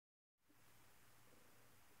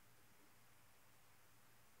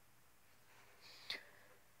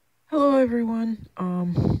Hello everyone.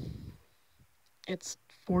 It's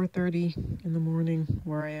 4:30 in the morning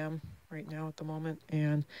where I am right now at the moment,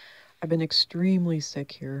 and I've been extremely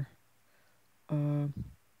sick here. Uh,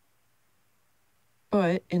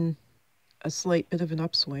 but in a slight bit of an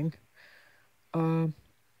upswing. Uh,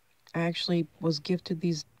 I actually was gifted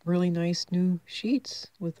these really nice new sheets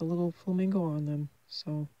with a little flamingo on them.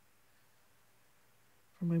 So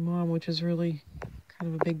from my mom, which is really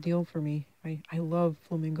kind of a big deal for me. I love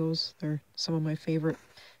flamingos. They're some of my favorite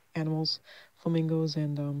animals. Flamingos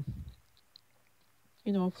and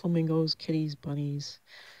flamingos, kitties, bunnies,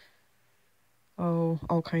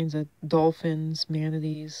 all kinds of dolphins,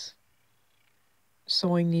 manatees,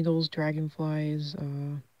 sewing needles, dragonflies,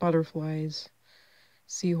 butterflies,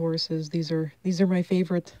 seahorses. These are my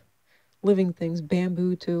favorite living things.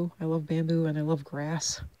 Bamboo too. I love bamboo and I love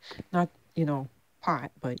grass. Not,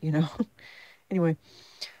 pot, but Anyway,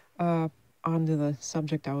 on to the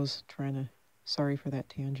subject I was trying to. Sorry for that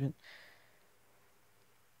tangent.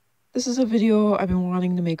 This is a video I've been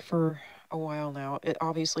wanting to make for a while now. It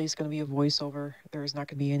obviously is going to be a voiceover. There's not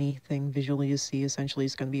going to be anything visually to see. Essentially,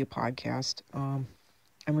 it's going to be a podcast. I'm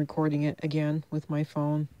recording it again with my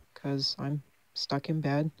phone because I'm stuck in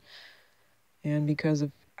bed. And because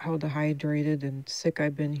of how dehydrated and sick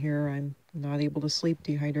I've been here, I'm not able to sleep.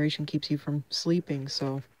 Dehydration keeps you from sleeping,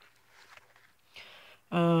 so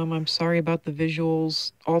I'm sorry about the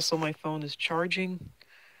visuals. Also, my phone is charging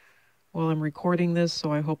while I'm recording this,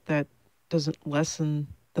 so I hope that doesn't lessen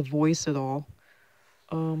the voice at all.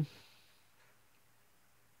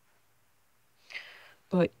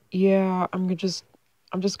 But yeah, I'm just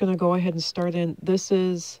gonna go ahead and start in.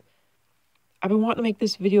 I've been wanting to make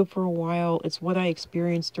this video for a while. It's what I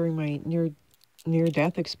experienced during my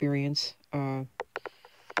near-death experience, as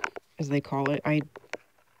they call it.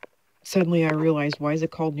 Suddenly I realized, why is it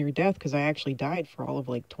called near-death? Because I actually died for all of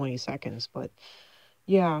like 20 seconds. But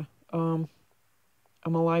yeah, I'm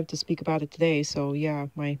alive to speak about it today. So yeah,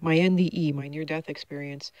 my NDE, my near-death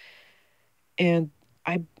experience. And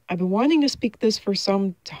I've been wanting to speak this for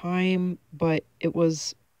some time, but it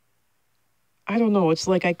was, I don't know, it's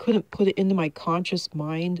like I couldn't put it into my conscious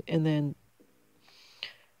mind and then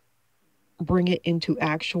bring it into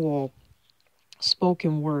actual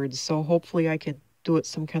spoken words. So hopefully I could do it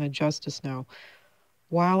some kind of justice now.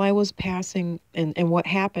 While I was passing, and what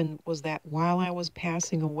happened was that while I was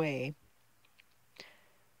passing away,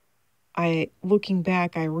 looking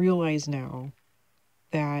back, I realize now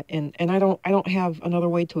that, and I don't have another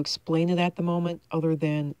way to explain it at the moment other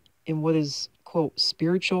than in what is, quote,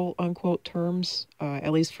 spiritual, unquote, terms,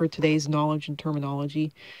 at least for today's knowledge and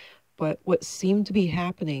terminology. But what seemed to be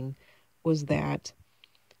happening was that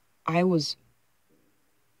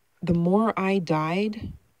the more I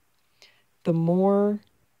died, the more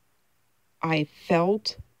I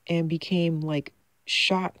felt and became like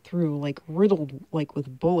shot through, like riddled, like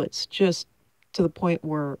with bullets, just to the point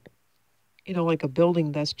where, like a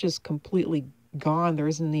building that's just completely gone. There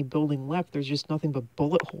isn't any building left. There's just nothing but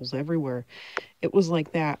bullet holes everywhere. It was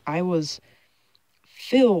like that. I was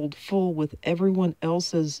filled full with everyone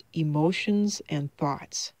else's emotions and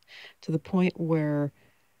thoughts to the point where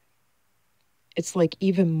it's like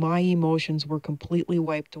even my emotions were completely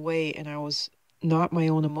wiped away and I was not my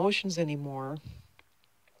own emotions anymore.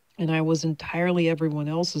 And I was entirely everyone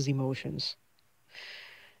else's emotions.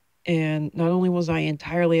 And not only was I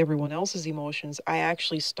entirely everyone else's emotions, I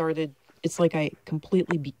actually started, it's like I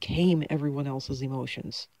completely became everyone else's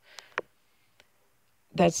emotions.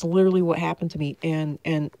 That's literally what happened to me. And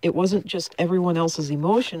it wasn't just everyone else's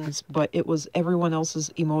emotions, but it was everyone else's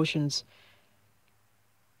emotions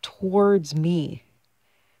towards me.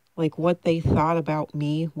 Like what they thought about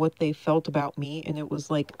me, what they felt about me, and it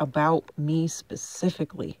was like about me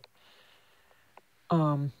specifically.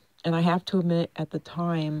 And I have to admit, at the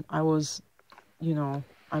time, I was,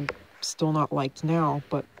 I'm still not liked now,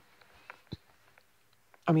 but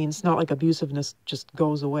I mean, it's not like abusiveness just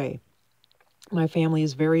goes away. My family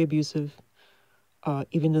is very abusive,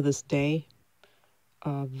 even to this day,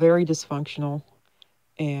 very dysfunctional.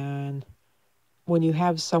 And when you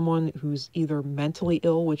have someone who's either mentally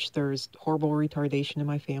ill, which there's horrible retardation in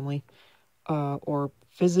my family, or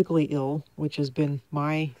physically ill, which has been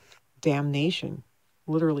my damnation,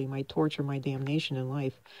 literally my torture, my damnation in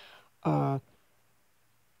life. I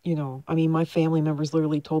mean, my family members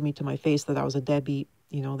literally told me to my face that I was a deadbeat.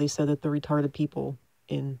 They said that the retarded people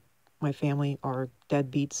in my family are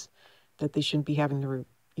deadbeats, that they shouldn't be having to,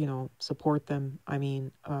 support them. I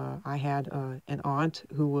mean, I had an aunt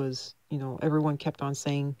who was, everyone kept on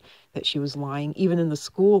saying that she was lying. Even in the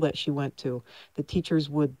school that she went to, the teachers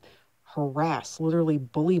would harass, literally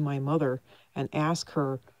bully my mother and ask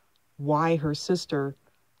her why her sister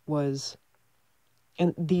was,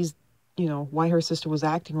 and these, why her sister was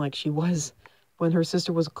acting like she was when her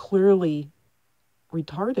sister was clearly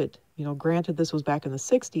retarded. Granted, this was back in the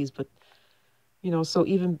 60s, but, so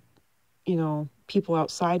even, people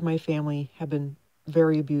outside my family have been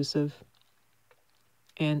very abusive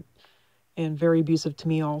and very abusive to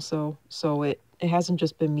me also. So it hasn't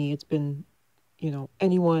just been me. It's been,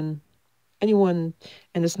 anyone, and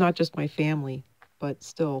it's not just my family, but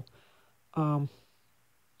still, I'm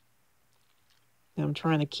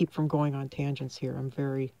trying to keep from going on tangents here. I'm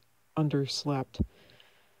very underslept.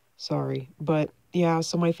 Sorry. But yeah,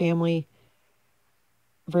 so my family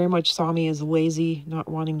very much saw me as lazy, not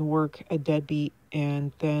wanting to work, a deadbeat.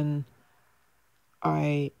 And then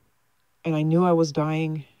I knew I was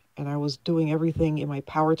dying, and I was doing everything in my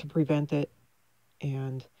power to prevent it.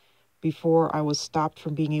 And before I was stopped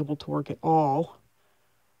from being able to work at all,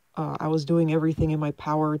 I was doing everything in my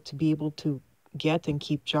power to be able to get and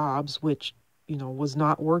keep jobs, which, was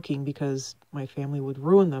not working because my family would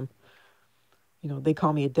ruin them. They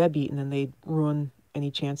call me a deadbeat, and then they'd ruin any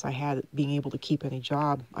chance I had at being able to keep any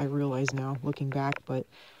job. I realize now, looking back, but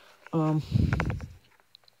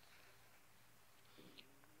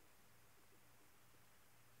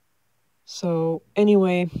so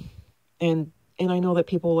anyway, and I know that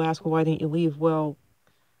people will ask, well, why didn't you leave? Well,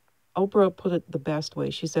 Oprah put it the best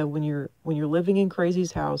way. She said, when you're living in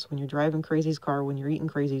Crazy's house, when you're driving Crazy's car, when you're eating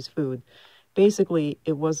Crazy's food, basically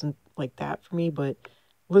it wasn't like that for me, but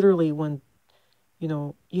literally when,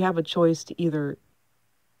 you have a choice to either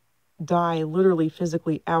die literally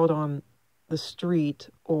physically out on the street,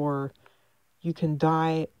 or you can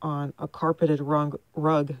die on a carpeted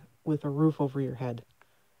rug with a roof over your head.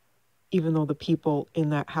 Even though the people in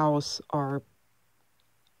that house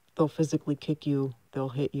they'll physically kick you, they'll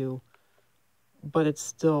hit you, but it's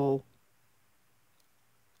still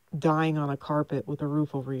dying on a carpet with a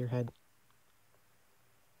roof over your head.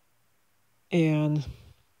 And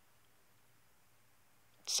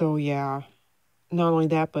so, yeah, not only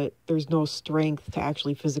that, but there's no strength to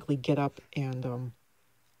actually physically get up and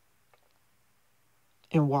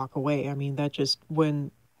walk away. I mean, that just,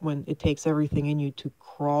 when it takes everything in you to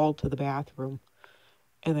crawl to the bathroom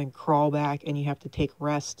and then crawl back, and you have to take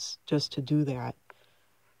rests just to do that,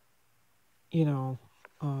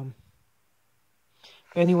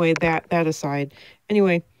 anyway, that aside,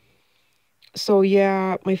 anyway, so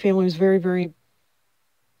yeah, my family was very, very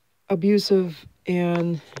abusive,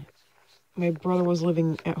 and my brother was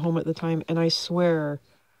living at home at the time, and I swear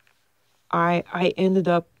I ended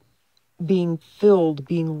up being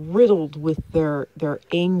riddled with their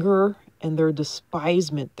anger and their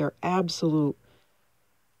despisement, their absolute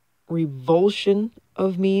revulsion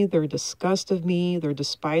of me, their disgust of me, their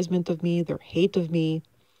despisement of me, their hate of me,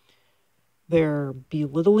 their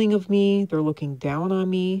belittling of me, their looking down on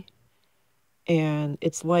me. And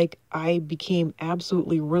it's like I became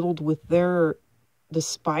absolutely riddled with their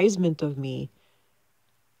despisement of me.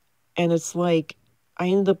 And it's like I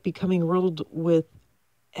ended up becoming riddled with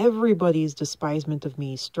everybody's despisement of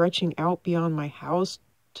me, stretching out beyond my house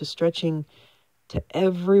to stretching to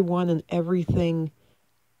everyone and everything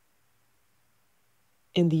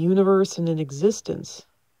in the universe and in existence.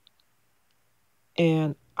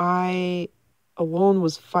 And I alone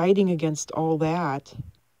was fighting against all that.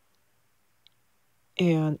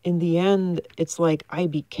 And in the end, it's like I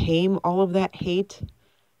became all of that hate.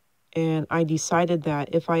 And I decided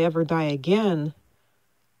that if I ever die again,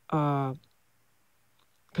 because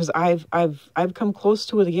I've come close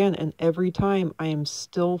to it again, and every time I am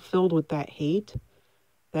still filled with that hate,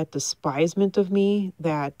 that despisement of me,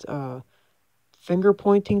 that finger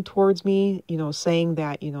pointing towards me, saying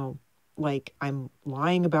that, like I'm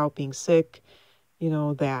lying about being sick,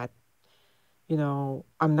 that,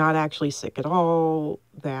 I'm not actually sick at all,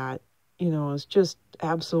 that, it's just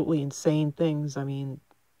absolutely insane things. I mean,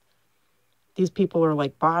 these people are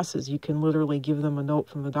like bosses. You can literally give them a note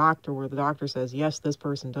from the doctor where the doctor says, yes, this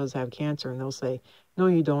person does have cancer. And they'll say, no,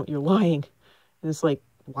 you don't, you're lying. And it's like,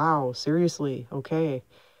 wow, seriously, okay.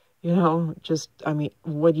 Just, I mean,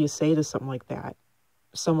 what do you say to something like that?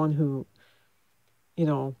 Someone who,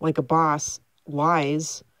 like a boss,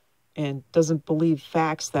 lies and doesn't believe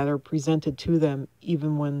facts that are presented to them,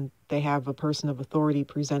 even when they have a person of authority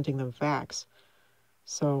presenting them facts.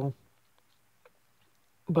 So,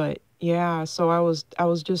 but yeah, so I was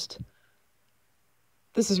just,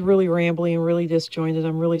 this is really rambling and really disjointed.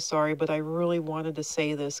 I'm really sorry, but I really wanted to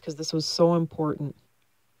say this because this was so important.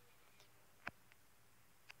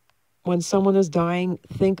 When someone is dying,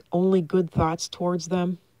 think only good thoughts towards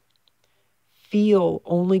them. Feel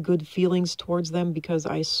only good feelings towards them, because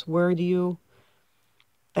I swear to you,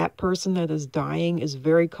 That person that is dying is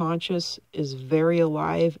very conscious, is very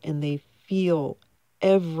alive, and they feel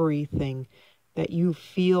everything that you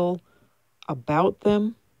feel about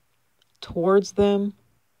them, towards them,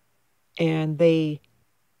 and they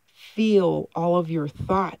feel all of your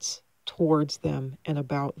thoughts towards them and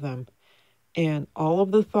about them. And all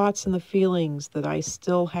of the thoughts and the feelings that I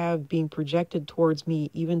still have being projected towards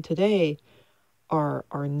me even today are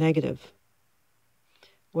negative.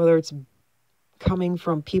 Whether it's coming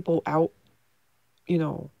from people out,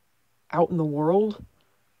 out in the world,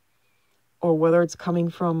 or whether it's coming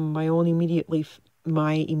from my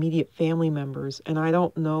immediate family members. And I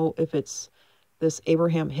don't know if it's this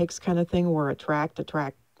Abraham Hicks kind of thing where attract,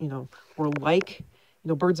 we're like,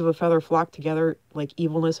 birds of a feather flock together, like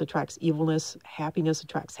evilness attracts evilness, happiness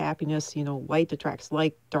attracts happiness, light attracts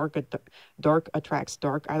light, dark attracts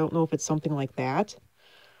dark. I don't know if it's something like that,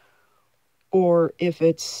 or if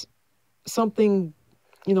it's something,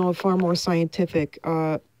 far more scientific.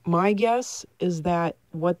 My guess is that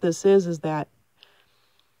what this is that,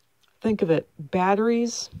 think of it,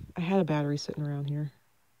 batteries. I had a battery sitting around here.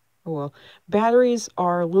 Oh well. Batteries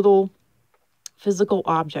are little physical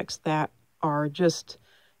objects that are just,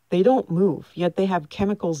 they don't move, yet they have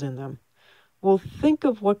chemicals in them. Well, think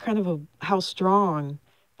of what kind of how strong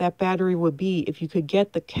that battery would be if you could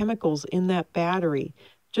get the chemicals in that battery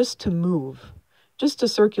just to move, just to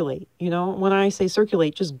circulate. When I say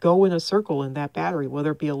circulate, just go in a circle in that battery,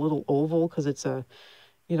 whether it be a little oval because it's a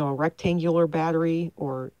rectangular battery,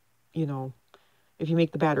 or, if you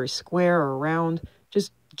make the battery square or round,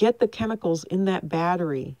 just get the chemicals in that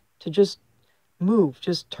battery to just move,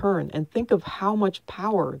 just turn, and think of how much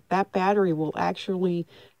power that battery will actually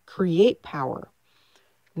create power.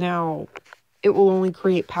 Now, it will only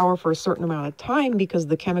create power for a certain amount of time because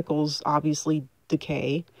the chemicals obviously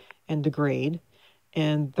decay and degrade,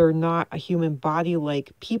 and they're not a human body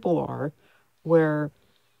like people are, where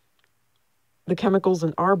the chemicals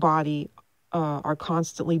in our body are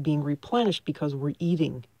constantly being replenished because we're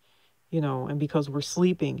eating, and because we're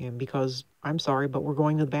sleeping, and because, I'm sorry, but we're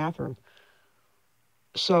going to the bathroom.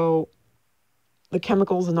 So the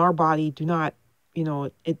chemicals in our body do not,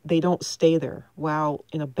 they don't stay there. While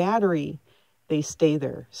in a battery, they stay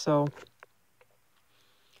there. So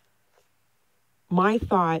my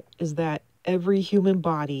thought is that every human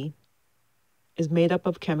body is made up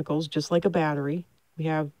of chemicals, just like a battery. We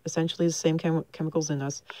have essentially the same chemicals in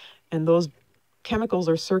us, and those chemicals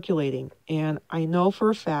are circulating. And I know for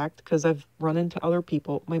a fact, because I've run into other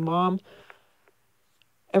people, my mom,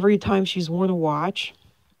 every time she's worn a watch,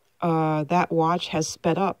 that watch has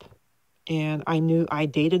sped up. And I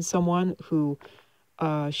dated someone who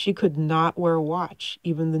she could not wear a watch,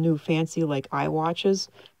 even the new fancy like iWatches,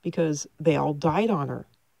 because they all died on her.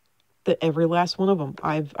 Every last one of them.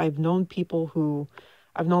 I've known people who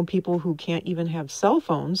can't even have cell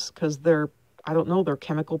phones because their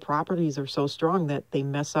chemical properties are so strong that they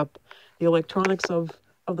mess up the electronics of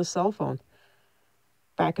the cell phone.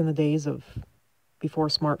 Back in the days of before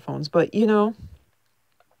smartphones, but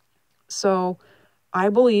so I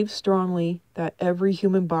believe strongly that every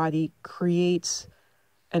human body creates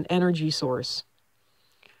an energy source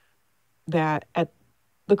that at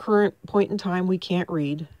the current point in time we can't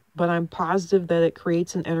read, but I'm positive that it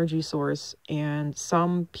creates an energy source. And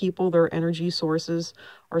some people, their energy sources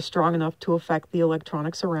are strong enough to affect the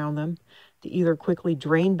electronics around them, to either quickly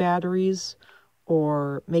drain batteries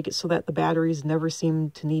or make it so that the batteries never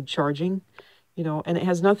seem to need charging. And it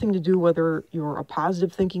has nothing to do whether you're a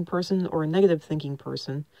positive thinking person or a negative thinking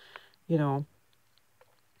person.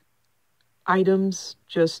 Items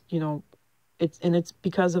just, it's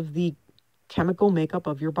because of the chemical makeup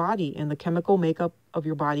of your body, and the chemical makeup of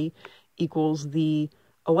your body equals the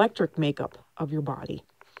electric makeup of your body.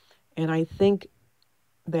 And I think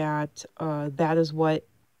that that is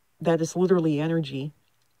literally energy,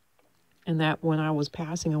 and that when I was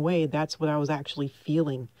passing away, that's what I was actually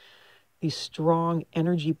feeling. These strong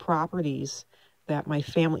energy properties that my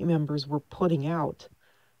family members were putting out,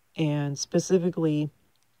 and specifically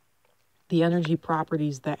the energy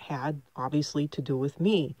properties that had obviously to do with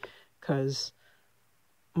me, because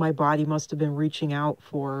my body must have been reaching out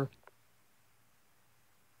for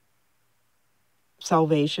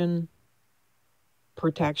salvation,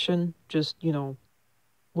 protection, just,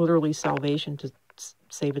 literally salvation to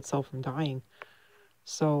save itself from dying.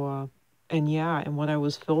 So, and what I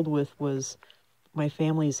was filled with was my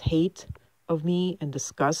family's hate of me and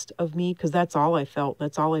disgust of me, because that's all I felt.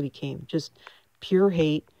 That's all I became. Just pure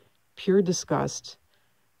hate, pure disgust.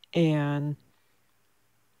 And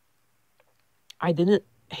I didn't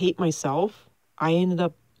hate myself. I ended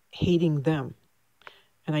up hating them.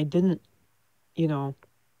 And I didn't,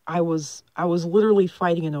 I was literally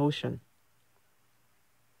fighting an ocean.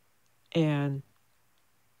 And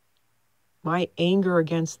my anger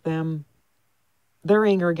against them, their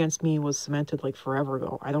anger against me was cemented like forever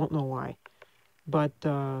ago. I don't know why. But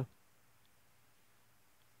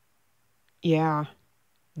yeah,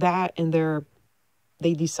 that and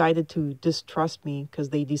they decided to distrust me because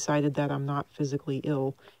they decided that I'm not physically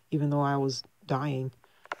ill, even though I was dying.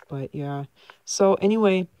 But yeah. So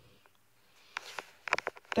anyway,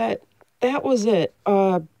 that was it.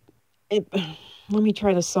 Let me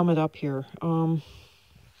try to sum it up here.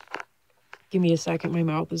 Give me a second. My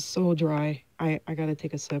mouth is so dry. I gotta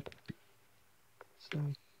take a sip.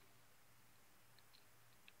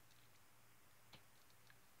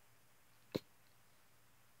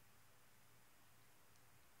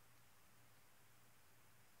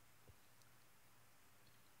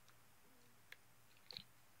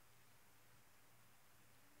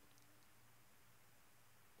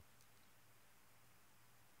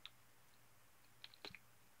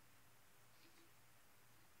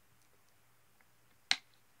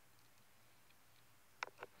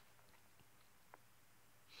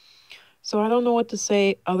 So I don't know what to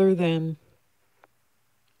say other than,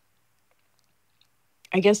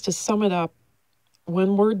 I guess to sum it up,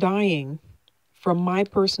 when we're dying, from my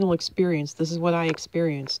personal experience, this is what I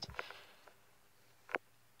experienced.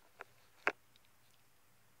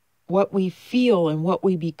 What we feel and what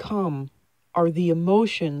we become are the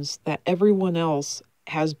emotions that everyone else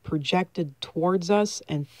has projected towards us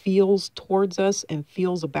and feels towards us and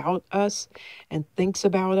feels about us and thinks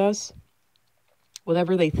about us.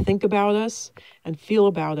 Whatever they think about us and feel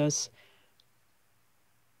about us,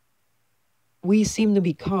 we seem to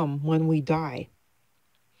become when we die.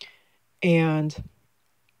 And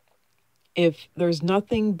if there's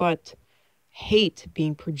nothing but hate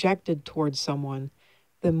being projected towards someone,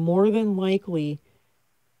 then more than likely,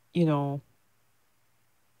 you know,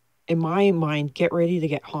 in my mind, get ready to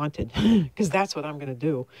get haunted, because that's what I'm going to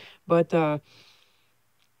do. But,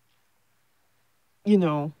 you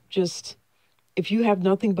know, just if you have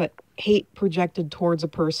nothing but hate projected towards a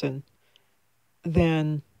person,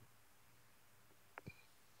 then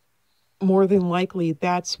more than likely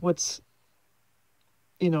that's what's,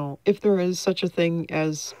 you know, if there is such a thing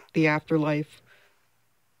as the afterlife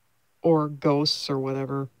or ghosts or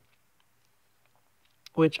whatever,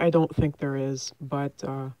 which I don't think there is, but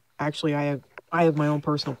actually I have my own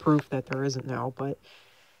personal proof that there isn't now, but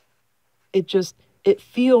it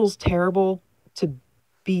feels terrible to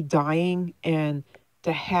be dying and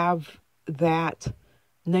to have that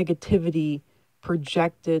negativity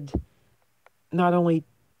projected not only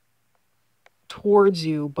towards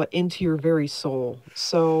you but into your very soul.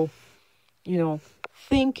 So, you know,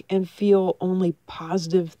 think and feel only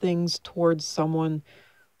positive things towards someone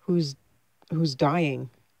who's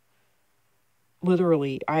dying.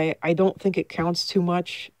 Literally, I don't think it counts too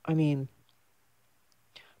much. I mean,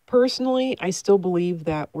 personally, I still believe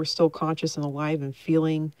that we're still conscious and alive and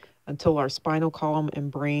feeling until our spinal column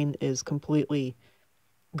and brain is completely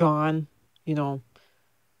gone, you know,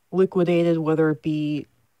 liquidated, whether it be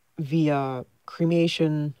via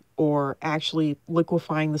cremation or actually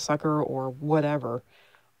liquefying the sucker or whatever.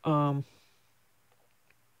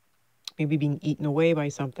 Maybe being eaten away by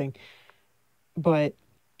something. But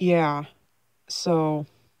yeah, so,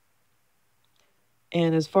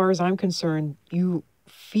 and as far as I'm concerned, you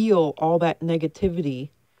feel all that negativity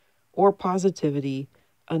or positivity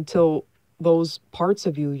until those parts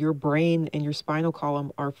of you, your brain and your spinal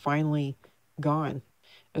column, are finally gone,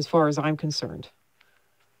 as far as I'm concerned.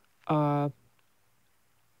 I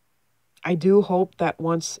do hope that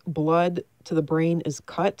once blood to the brain is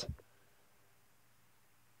cut,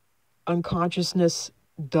 unconsciousness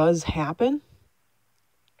does happen.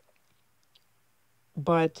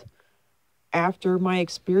 But after my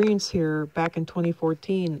experience here back in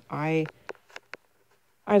 2014, I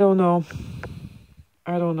don't know.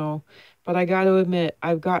 I don't know. But I got to admit,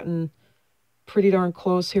 I've gotten pretty darn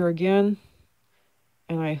close here again.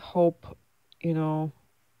 And I hope, you know,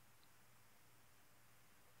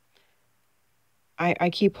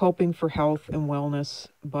 I keep hoping for health and wellness,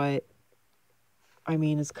 but I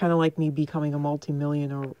mean, it's kind of like me becoming a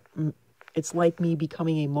multimillionaire. It's like me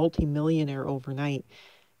becoming a multimillionaire overnight.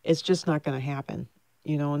 It's just not going to happen,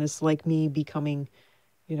 you know, and it's like me becoming,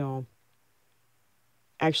 you know,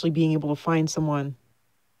 actually being able to find someone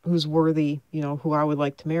who's worthy, you know, who I would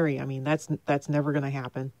like to marry. I mean, that's never going to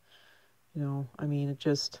happen. You know, I mean, it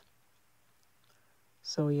just,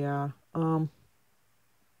 so yeah.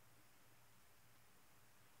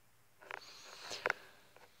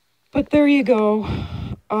 But there you go.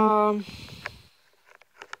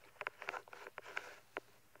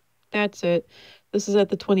 that's it. This is at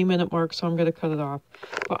the 20-minute mark, so I'm going to cut it off.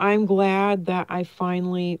 But I'm glad that I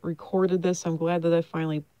finally recorded this. I'm glad that I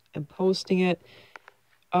finally am posting it.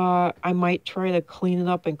 I might try to clean it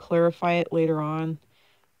up and clarify it later on.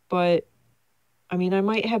 But, I mean, I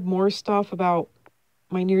might have more stuff about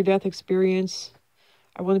my near-death experience.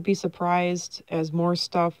 I wouldn't be surprised as more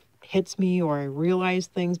stuff hits me or I realize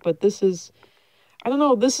things. But this is, I don't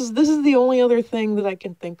know, this is the only other thing that I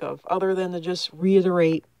can think of other than to just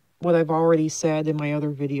reiterate what I've already said in my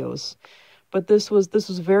other videos. But this was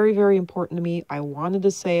very, very important to me. I wanted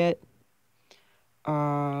to say it.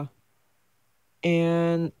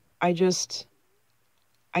 And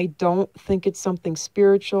I don't think it's something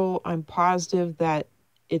spiritual. I'm positive that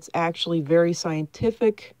it's actually very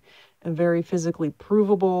scientific and very physically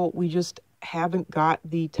provable. We just haven't got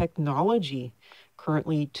the technology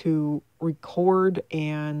currently to record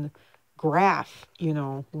and graph,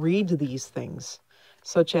 read these things,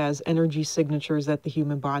 such as energy signatures that the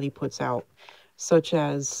human body puts out, such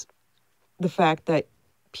as the fact that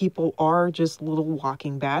people are just little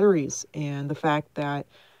walking batteries, and the fact that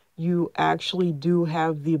you actually do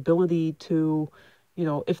have the ability to,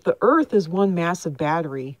 if the earth is one massive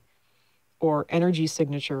battery or energy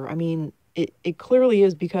signature, I mean, it clearly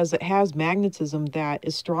is, because it has magnetism that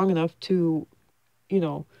is strong enough to,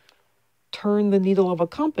 turn the needle of a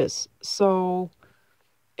compass. So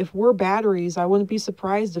if we're batteries, I wouldn't be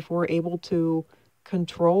surprised if we're able to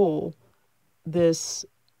control this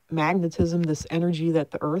magnetism, this energy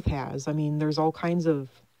that the earth has. I mean, there's all kinds of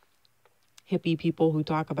hippie people who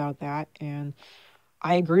talk about that, and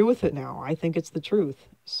I agree with it now. I think it's the truth.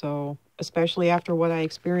 So, especially after what I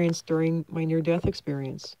experienced during my near-death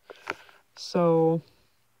experience. So,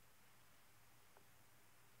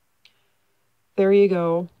 there you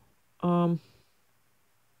go.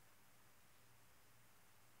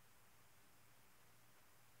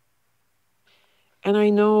 And I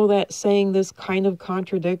know that saying this kind of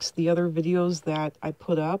contradicts the other videos that I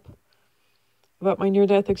put up about my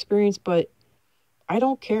near-death experience, but I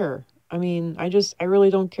don't care. I mean, I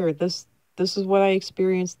really don't care. This is what I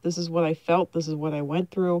experienced. This is what I felt. This is what I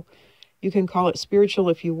went through. You can call it spiritual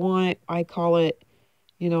if you want. I call it,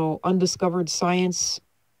 undiscovered science,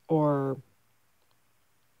 or,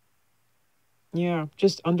 yeah,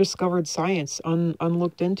 just undiscovered science,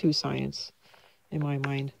 unlooked into science in my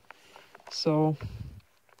mind. So,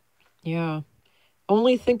 yeah,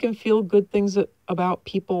 only think and feel good things about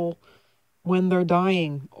people when they're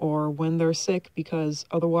dying or when they're sick, because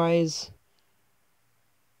otherwise,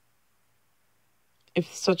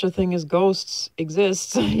 if such a thing as ghosts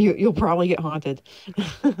exists, you'll probably get haunted.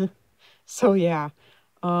 So yeah,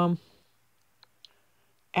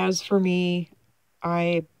 as for me,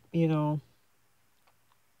 I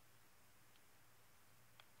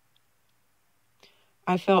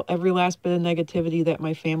felt every last bit of negativity that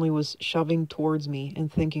my family was shoving towards me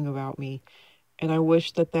and thinking about me. And I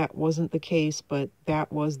wish that that wasn't the case, but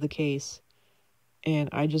that was the case. And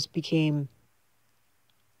I just became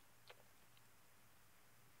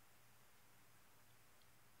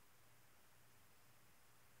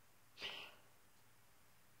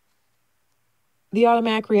the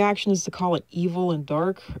automatic reaction is to call it evil and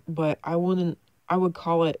dark, but I would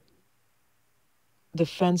call it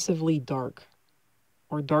defensively dark,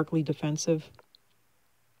 or darkly defensive.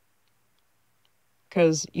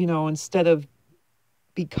 Because, instead of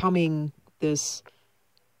becoming this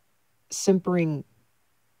simpering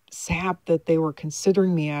sap that they were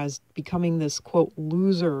considering me as, becoming this, quote,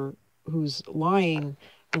 loser who's lying,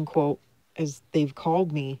 unquote, as they've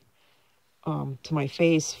called me, to my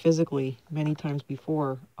face physically many times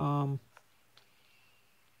before.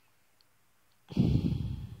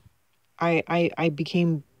 I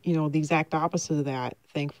became, the exact opposite of that.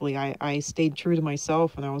 Thankfully, I stayed true to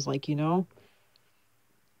myself, and I was like,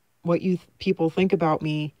 what you people think about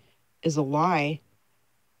me is a lie,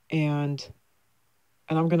 and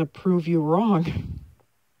I'm going to prove you wrong.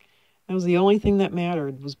 That was the only thing that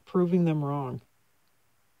mattered, was proving them wrong.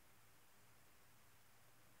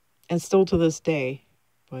 And still to this day.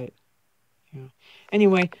 But yeah.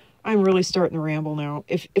 Anyway, I'm really starting to ramble now.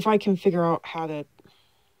 If I can figure out how to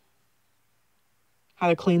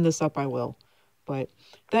clean this up, I will. But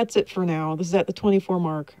that's it for now. This is at the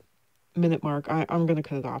 24-minute mark. I'm going to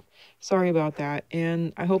cut it off. Sorry about that.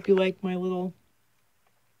 And I hope you like my little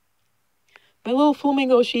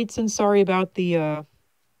flamingo sheets, and sorry about the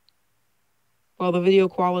video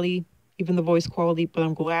quality, even the voice quality, but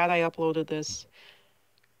I'm glad I uploaded this.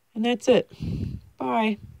 And that's it.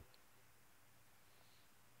 Bye.